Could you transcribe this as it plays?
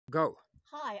Go.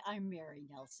 Hi, I'm Mary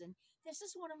Nelson. This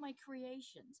is one of my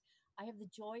creations. I have the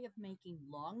joy of making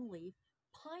long leaf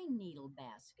pine needle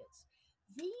baskets.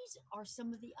 These are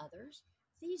some of the others.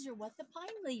 These are what the pine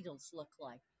needles look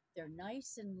like. They're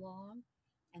nice and long,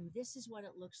 and this is what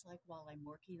it looks like while I'm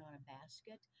working on a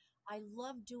basket. I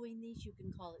love doing these. You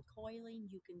can call it coiling,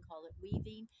 you can call it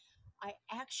weaving. I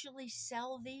actually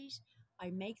sell these,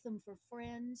 I make them for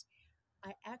friends.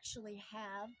 I actually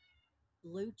have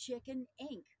Blue Chicken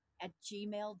Inc. at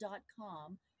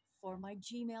gmail.com for my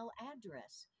Gmail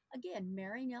address. Again,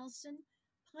 Mary Nelson,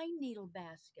 pine needle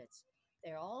baskets.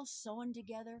 They're all sewn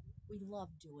together. We love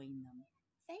doing them.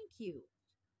 Thank you.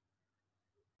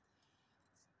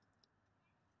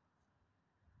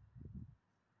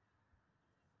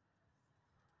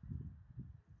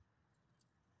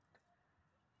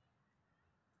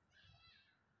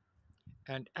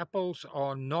 And apples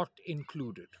are not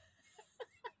included.